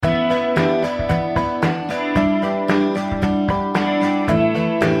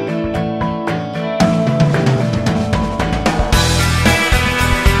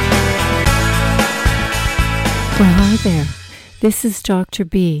This is Dr.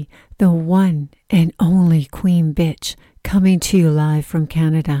 B, the one and only Queen Bitch, coming to you live from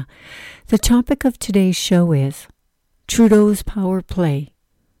Canada. The topic of today's show is Trudeau's power play,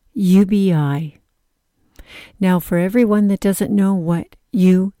 UBI. Now, for everyone that doesn't know what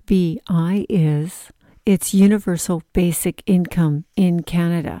UBI is, it's Universal Basic Income in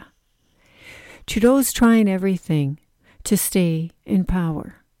Canada. Trudeau's trying everything to stay in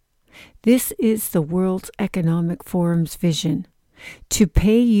power. This is the World Economic Forum's vision, to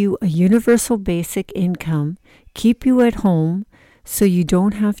pay you a universal basic income, keep you at home so you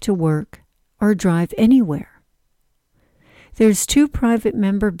don't have to work or drive anywhere. There's two private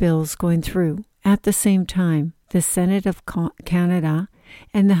member bills going through at the same time, the Senate of Canada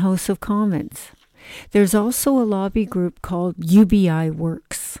and the House of Commons. There's also a lobby group called UBI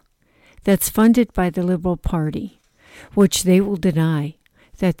Works that's funded by the Liberal Party, which they will deny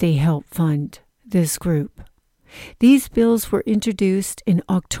that they help fund this group. These bills were introduced in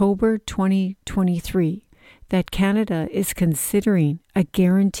October 2023 that Canada is considering a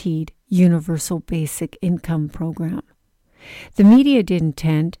guaranteed universal basic income program. The media didn't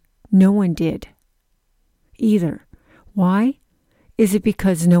tend, no one did either. Why? Is it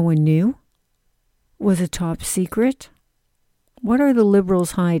because no one knew? Was it top secret? What are the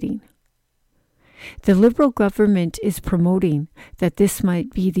Liberals hiding? The Liberal government is promoting that this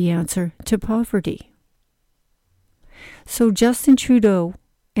might be the answer to poverty. So Justin Trudeau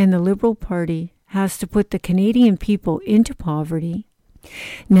and the Liberal Party has to put the Canadian people into poverty.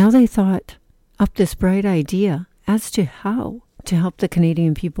 Now they thought up this bright idea as to how to help the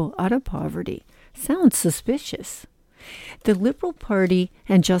Canadian people out of poverty. Sounds suspicious. The Liberal Party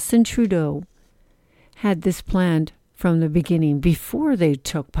and Justin Trudeau had this planned from the beginning before they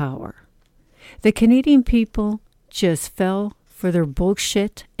took power. The Canadian people just fell for their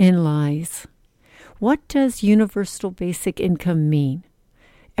bullshit and lies. What does universal basic income mean?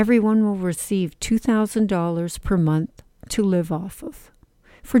 Everyone will receive $2,000 per month to live off of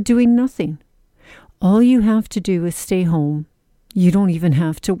for doing nothing. All you have to do is stay home. You don't even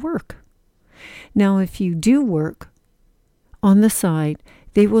have to work. Now, if you do work on the side,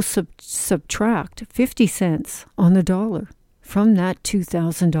 they will subtract 50 cents on the dollar from that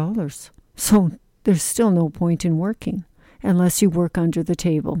 $2,000. So there's still no point in working unless you work under the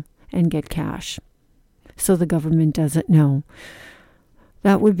table and get cash. So the government doesn't know.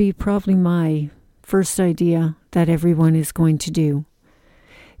 That would be probably my first idea that everyone is going to do.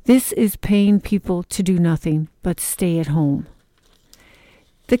 This is paying people to do nothing but stay at home.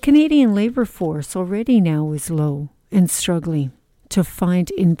 The Canadian labor force already now is low and struggling to find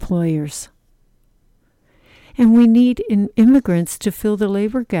employers. And we need immigrants to fill the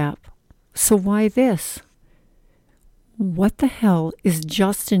labor gap. So why this? What the hell is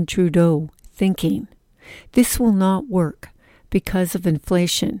Justin Trudeau thinking? This will not work because of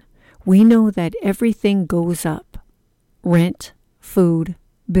inflation. We know that everything goes up. Rent, food,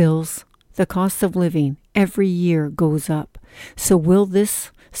 bills, the cost of living every year goes up. So will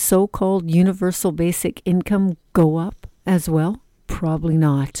this so-called universal basic income go up as well? Probably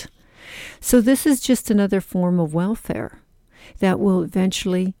not. So this is just another form of welfare that will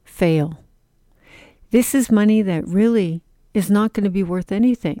eventually fail. This is money that really is not going to be worth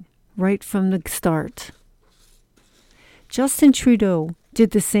anything right from the start. Justin Trudeau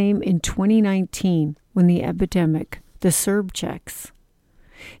did the same in 2019 when the epidemic, the CERB checks.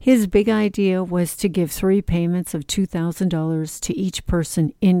 His big idea was to give 3 payments of $2,000 to each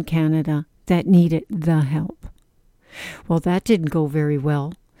person in Canada that needed the help. Well, that didn't go very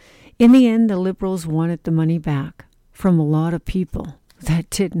well. In the end, the Liberals wanted the money back from a lot of people that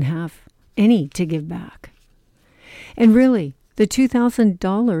didn't have any to give back. And really, the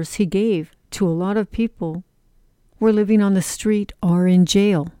 $2,000 he gave to a lot of people were living on the street or in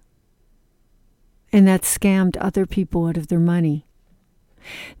jail. And that scammed other people out of their money.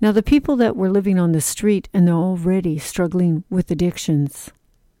 Now, the people that were living on the street and they're already struggling with addictions,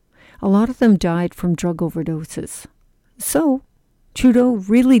 a lot of them died from drug overdoses. So, Trudeau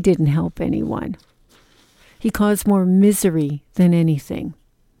really didn't help anyone. He caused more misery than anything.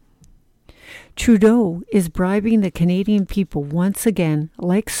 Trudeau is bribing the Canadian people once again,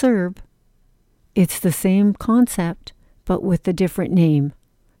 like CERB. It's the same concept, but with a different name,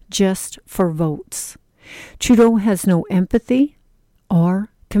 just for votes. Trudeau has no empathy or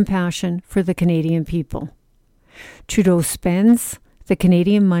compassion for the Canadian people. Trudeau spends the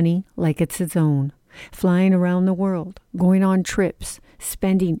Canadian money like it's his own, flying around the world, going on trips,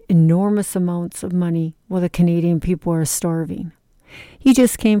 spending enormous amounts of money while the Canadian people are starving. He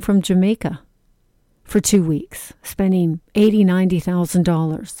just came from Jamaica for 2 weeks, spending $80,000,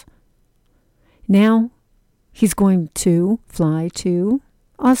 $90,000. Now He's going to fly to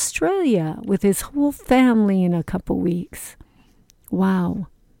Australia with his whole family in a couple weeks. Wow.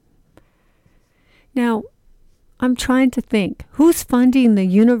 Now, I'm trying to think, who's funding the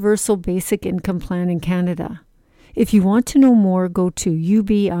Universal Basic Income Plan in Canada? If you want to know more, go to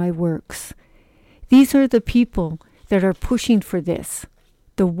UBI Works. These are the people that are pushing for this,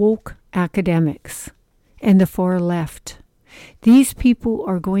 the woke academics and the far left. These people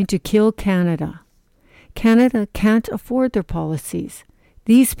are going to kill Canada. Canada can't afford their policies.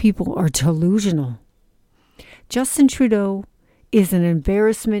 These people are delusional. Justin Trudeau is an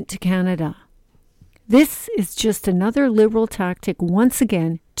embarrassment to Canada. This is just another Liberal tactic once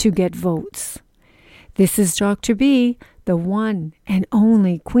again to get votes. This is Dr. B, the one and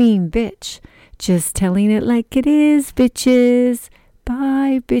only Queen Bitch, just telling it like it is, bitches.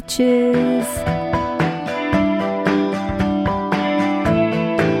 Bye, bitches.